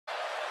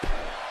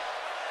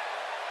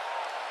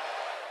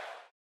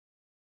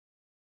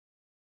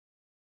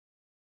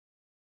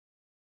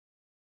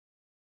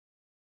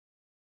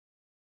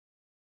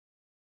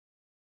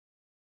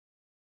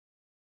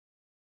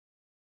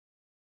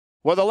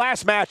Well, the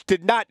last match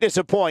did not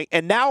disappoint,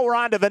 and now we're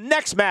on to the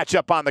next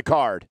matchup on the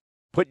card.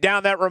 Put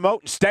down that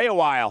remote and stay a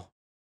while.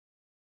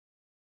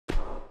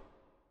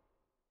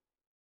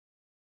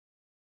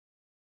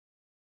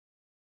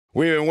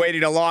 We've been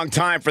waiting a long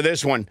time for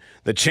this one.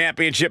 The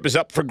championship is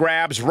up for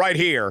grabs right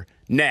here,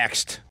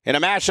 next. In a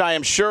match I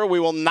am sure we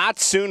will not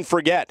soon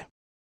forget.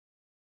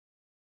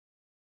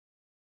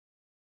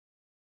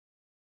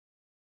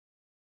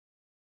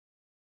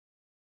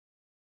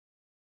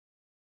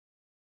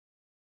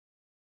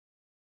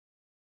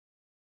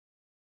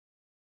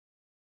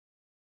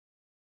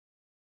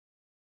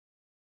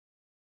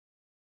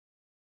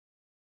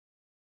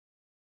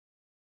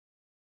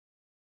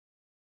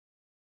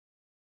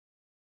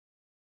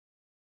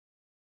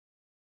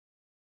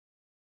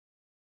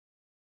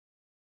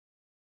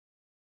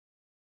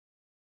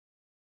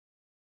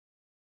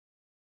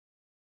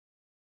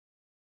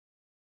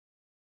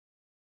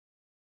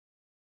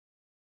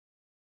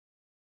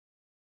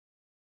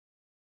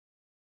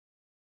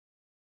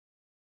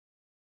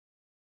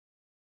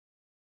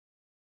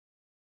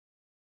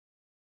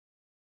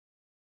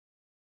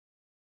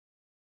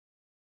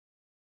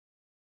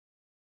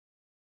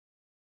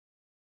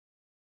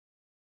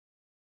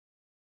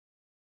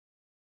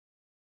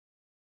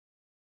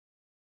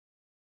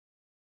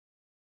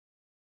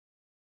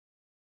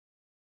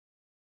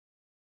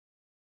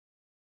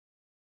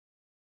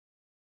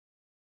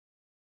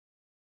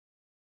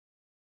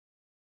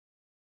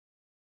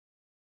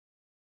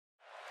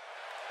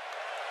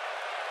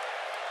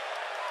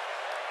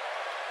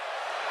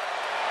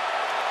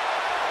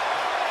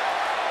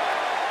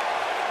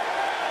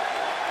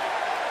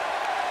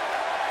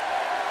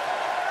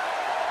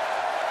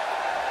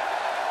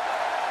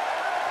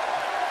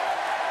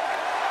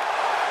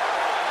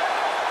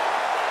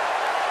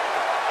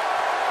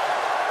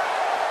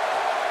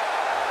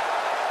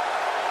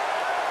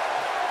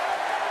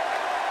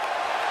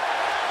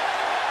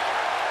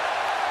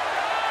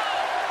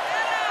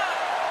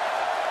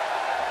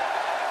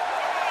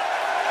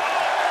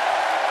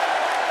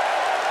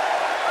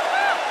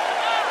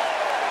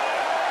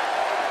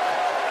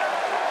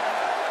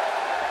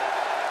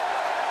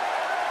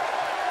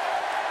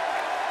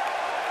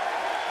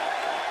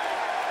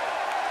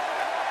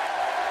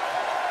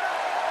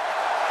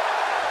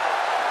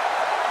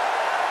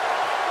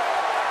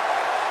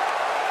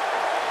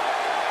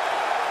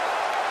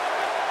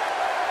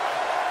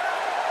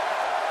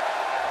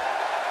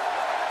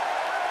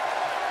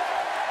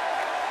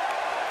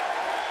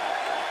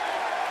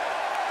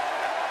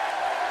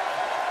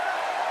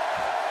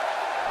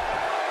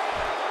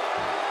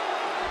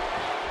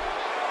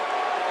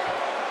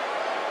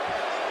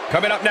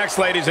 Coming up next,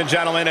 ladies and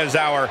gentlemen, is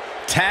our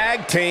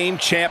Tag Team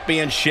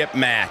Championship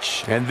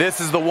match. And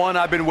this is the one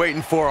I've been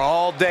waiting for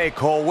all day,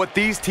 Cole. What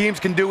these teams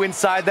can do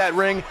inside that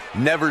ring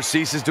never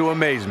ceases to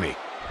amaze me.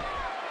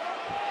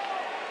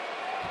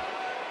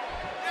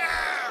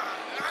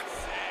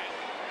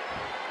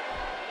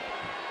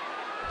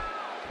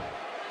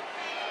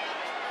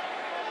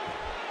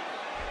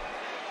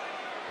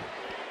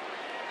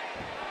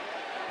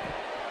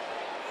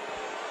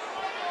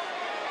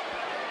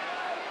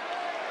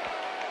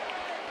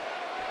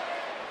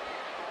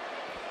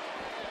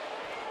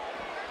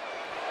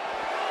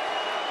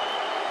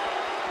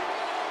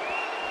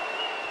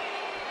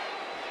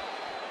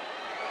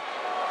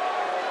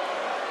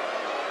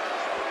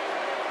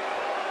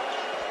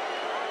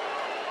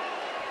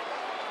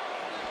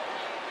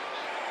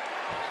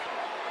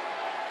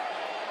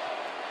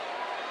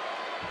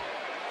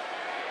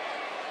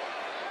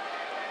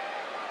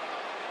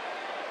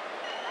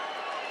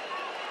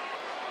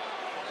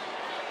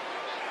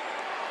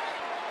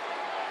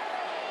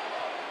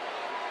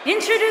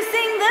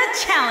 Introducing the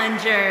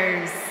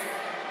challengers.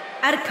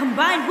 At a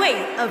combined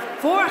weight of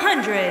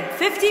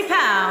 450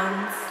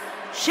 pounds,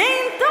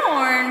 Shane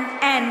Thorne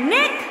and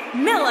Nick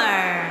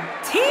Miller,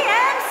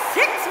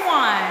 TM61.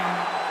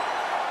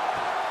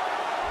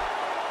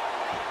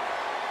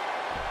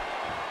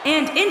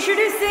 And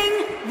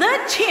introducing the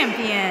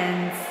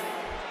champions.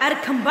 At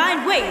a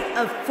combined weight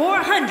of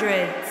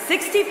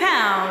 460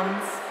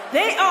 pounds,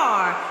 they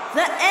are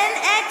the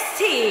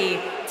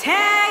NXT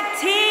Tag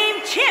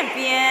Team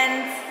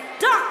Champions,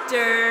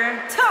 Dr.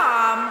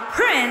 Tom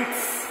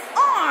Prince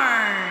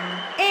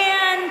Arn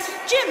and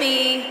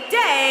Jimmy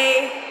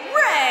Day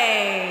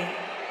Ray.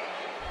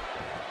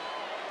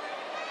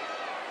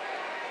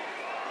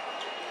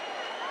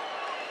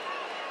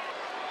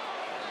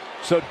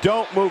 So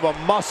don't move a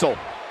muscle.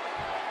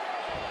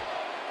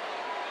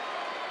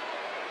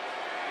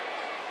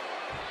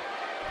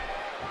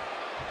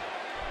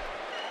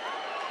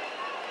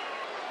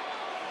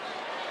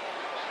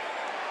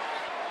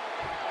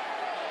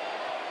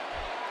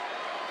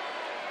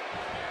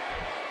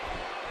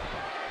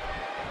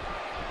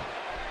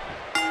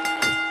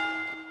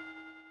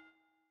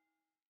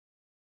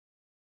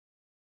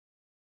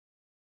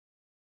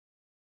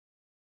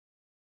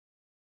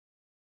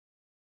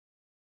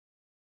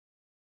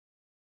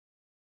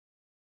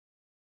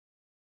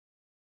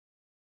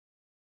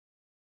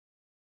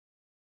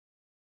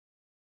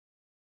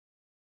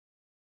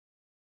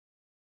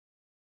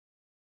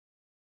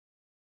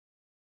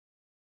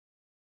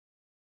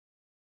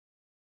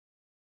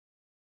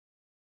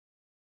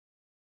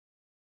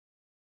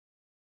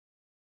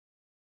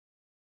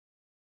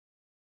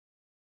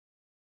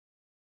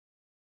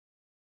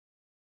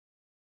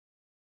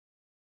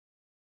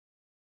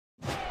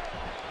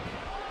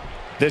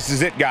 This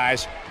is it,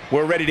 guys.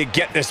 We're ready to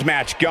get this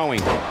match going.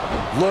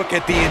 Look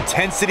at the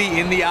intensity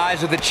in the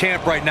eyes of the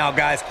champ right now,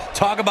 guys.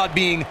 Talk about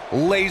being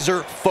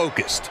laser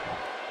focused.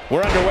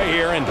 We're underway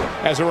here, and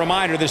as a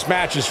reminder, this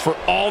match is for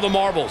all the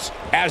marbles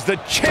as the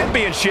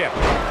championship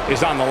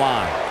is on the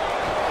line.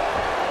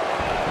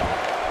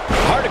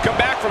 Hard to come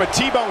back from a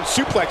T-bone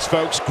suplex,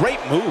 folks. Great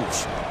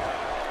move.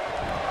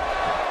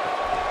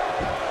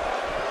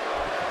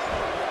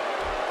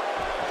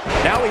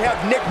 Now we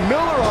have Nick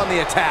Miller on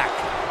the attack.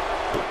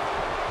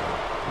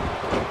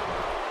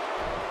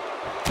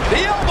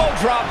 The elbow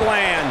drop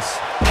lands.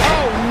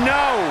 Oh,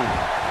 no.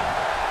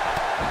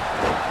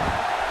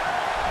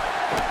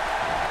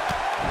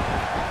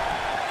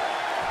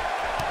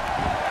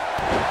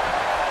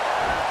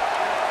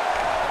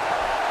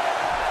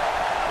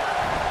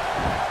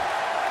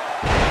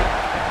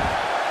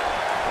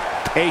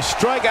 A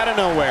strike out of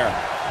nowhere.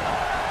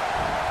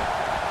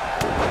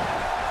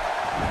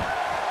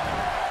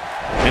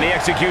 And he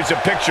executes a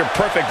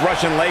picture-perfect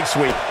Russian leg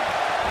sweep.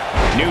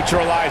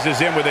 Neutralizes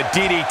him with a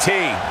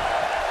DDT.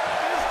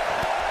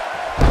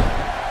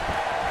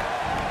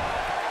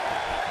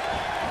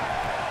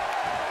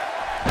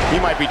 He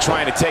might be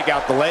trying to take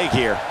out the leg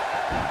here.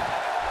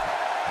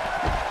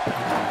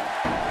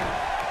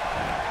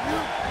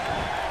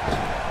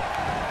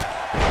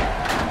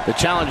 The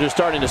challenger's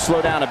starting to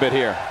slow down a bit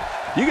here.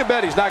 You can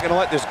bet he's not going to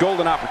let this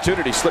golden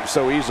opportunity slip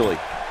so easily.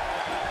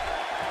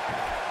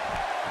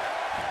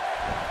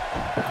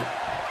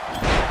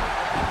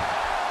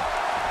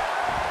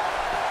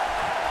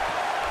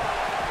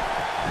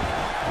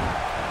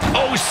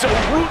 Oh, so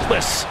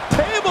ruthless.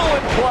 Table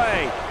in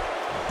play.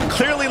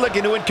 Clearly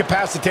looking to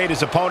incapacitate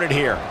his opponent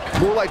here.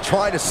 More like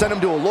trying to send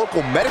him to a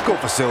local medical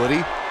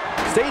facility.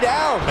 Stay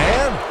down,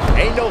 man.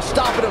 Ain't no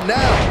stopping him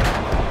now.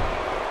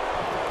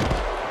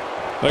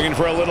 Looking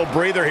for a little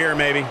breather here,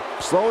 maybe.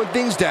 Slowing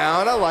things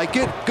down. I like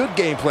it. Good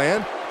game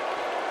plan.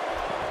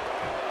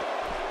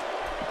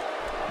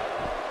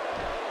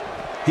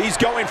 He's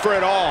going for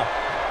it all.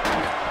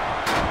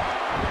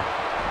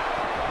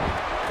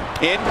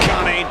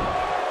 Incoming.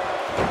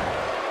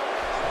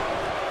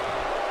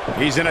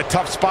 He's in a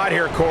tough spot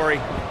here, Corey.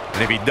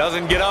 And if he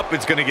doesn't get up,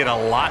 it's going to get a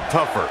lot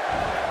tougher.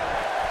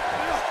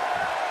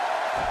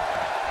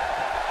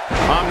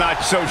 I'm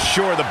not so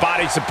sure the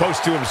body's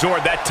supposed to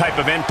absorb that type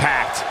of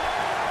impact.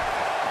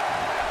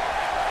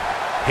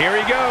 Here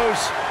he goes.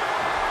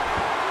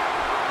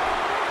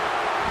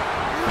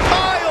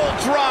 Pile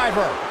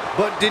driver.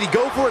 But did he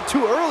go for it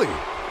too early?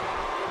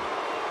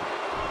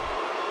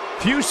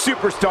 Few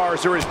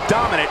superstars are as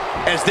dominant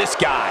as this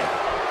guy.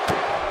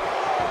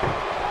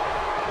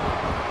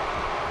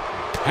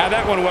 Had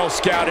that one well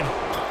scouted.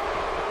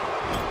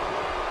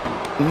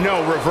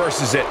 No,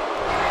 reverses it.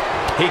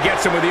 He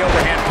gets him with the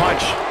overhand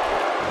punch.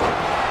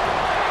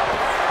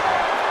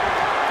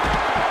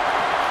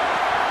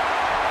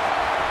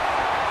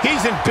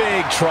 He's in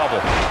big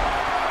trouble.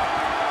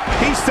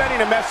 He's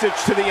sending a message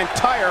to the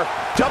entire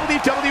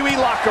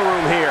WWE locker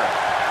room here.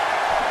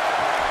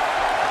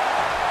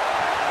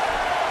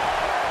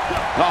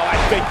 Oh, I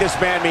think this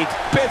man means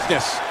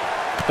business.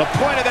 The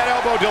point of that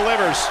elbow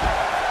delivers.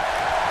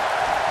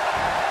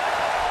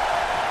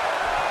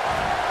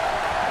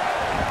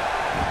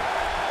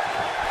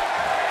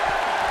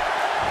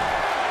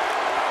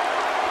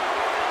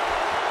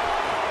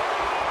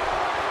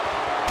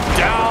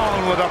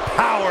 Down with a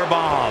power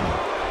bomb.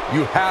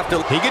 You have to.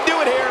 He can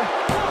do it here.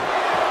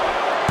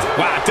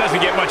 Wow, it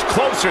doesn't get much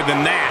closer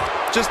than that.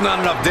 Just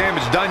not enough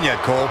damage done yet,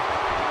 Cole.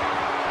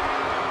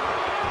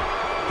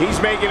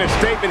 He's making a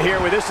statement here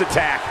with this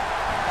attack.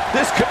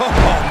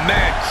 Oh,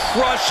 man,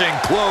 crushing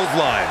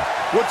clothesline.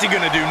 What's he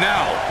going to do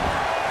now?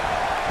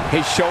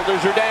 His shoulders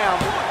are down.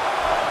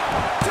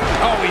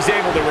 Oh, he's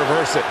able to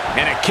reverse it.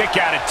 And a kick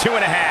out at 2.5.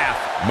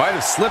 Might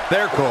have slipped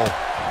there, Cole.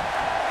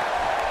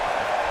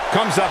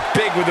 Comes up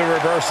big with the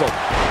reversal.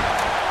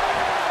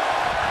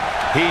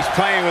 He's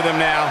playing with him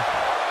now.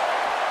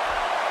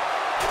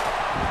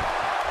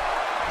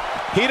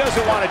 He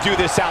doesn't want to do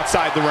this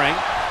outside the ring.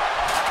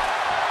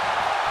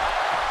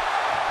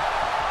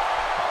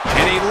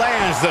 And he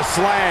lands the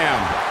slam.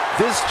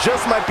 This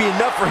just might be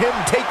enough for him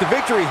to take the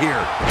victory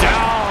here.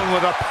 Down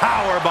with a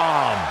power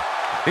bomb.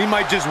 He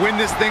might just win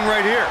this thing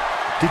right here.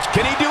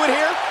 Can he do it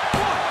here?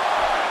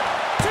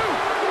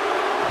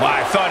 Well,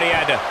 I thought he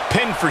had to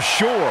pin for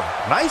sure.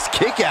 Nice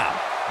kick out.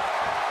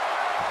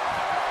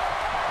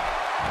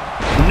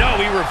 No,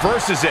 he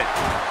reverses it.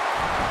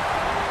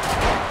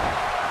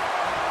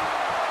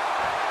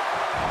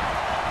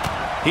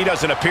 He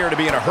doesn't appear to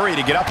be in a hurry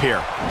to get up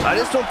here. I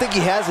just don't think he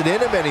has it in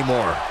him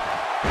anymore.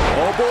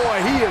 Oh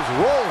boy, he is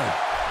rolling.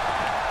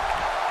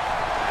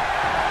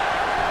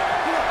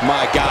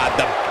 My God,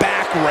 the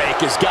back rake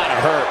has got to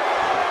hurt.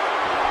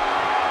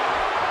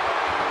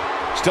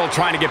 Still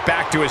trying to get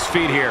back to his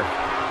feet here.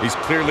 He's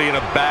clearly in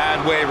a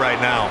bad way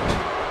right now.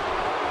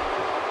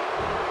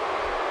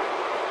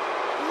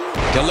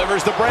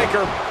 Delivers the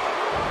breaker.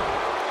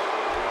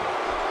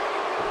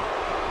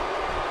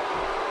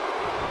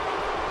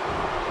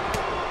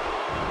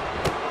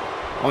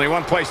 Only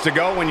one place to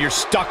go when you're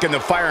stuck in the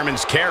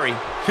fireman's carry.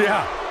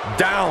 Yeah,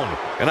 down.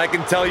 And I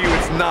can tell you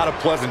it's not a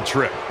pleasant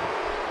trip.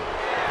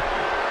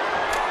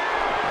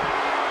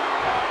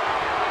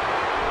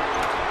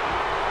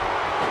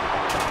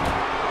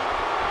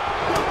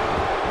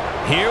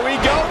 Here we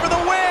go for the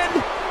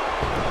win.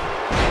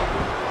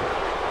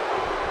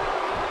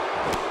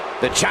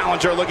 The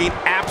challenger looking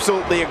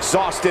absolutely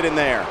exhausted in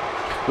there.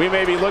 We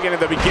may be looking at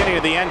the beginning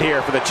of the end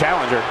here for the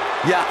challenger.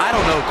 Yeah, I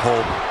don't know,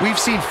 Cole. We've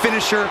seen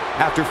finisher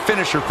after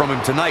finisher from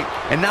him tonight,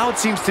 and now it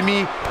seems to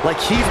me like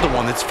he's the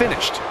one that's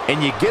finished.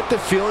 And you get the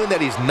feeling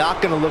that he's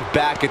not going to look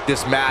back at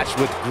this match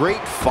with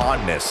great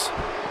fondness.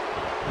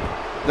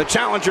 The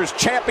challenger's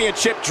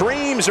championship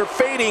dreams are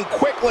fading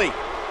quickly.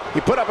 He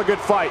put up a good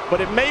fight,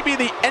 but it may be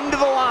the end of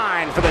the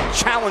line for the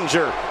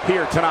challenger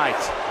here tonight.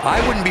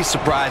 I wouldn't be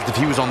surprised if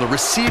he was on the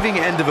receiving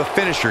end of a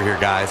finisher here,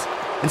 guys.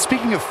 And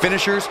speaking of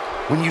finishers,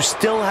 when you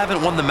still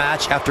haven't won the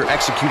match after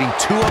executing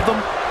 2 of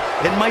them,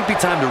 it might be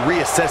time to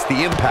reassess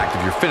the impact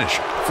of your finisher.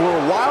 For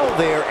a while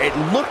there, it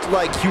looked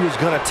like he was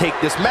going to take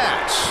this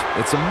match.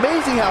 It's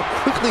amazing how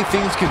quickly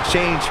things can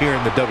change here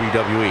in the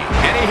WWE.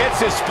 And he hits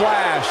his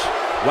splash.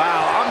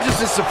 Wow, I'm just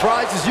as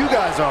surprised as you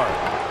guys are.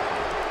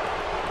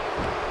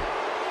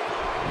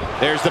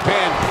 There's the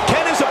pin.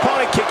 Can his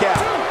opponent kick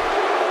out?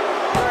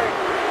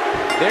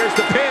 There's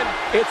the pin.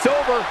 It's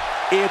over.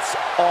 It's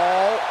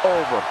all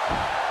over.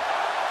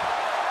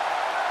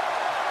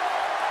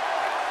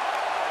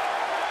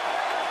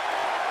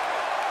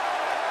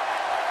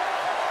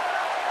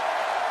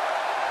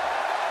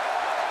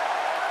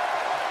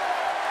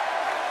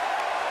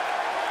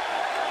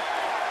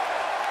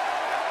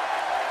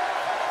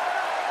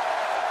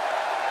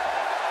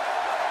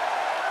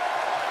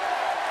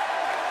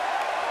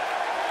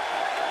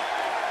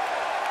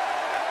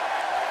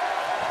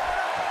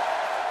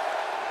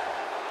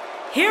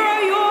 Here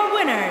are your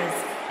winners,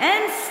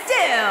 and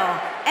still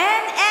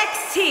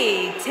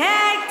NXT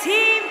Tag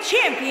Team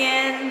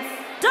Champions,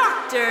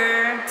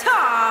 Dr.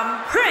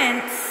 Tom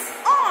Prince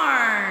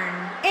Arn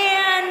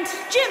and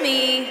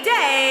Jimmy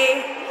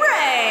Day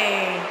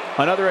Ray.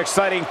 Another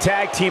exciting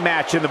tag team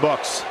match in the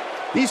books.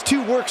 These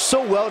two work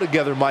so well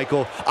together,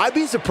 Michael. I'd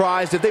be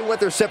surprised if they went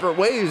their separate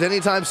ways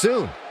anytime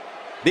soon.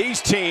 These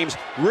teams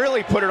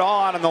really put it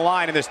all on the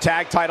line in this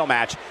tag title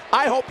match.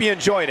 I hope you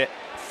enjoyed it.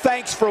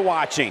 Thanks for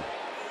watching.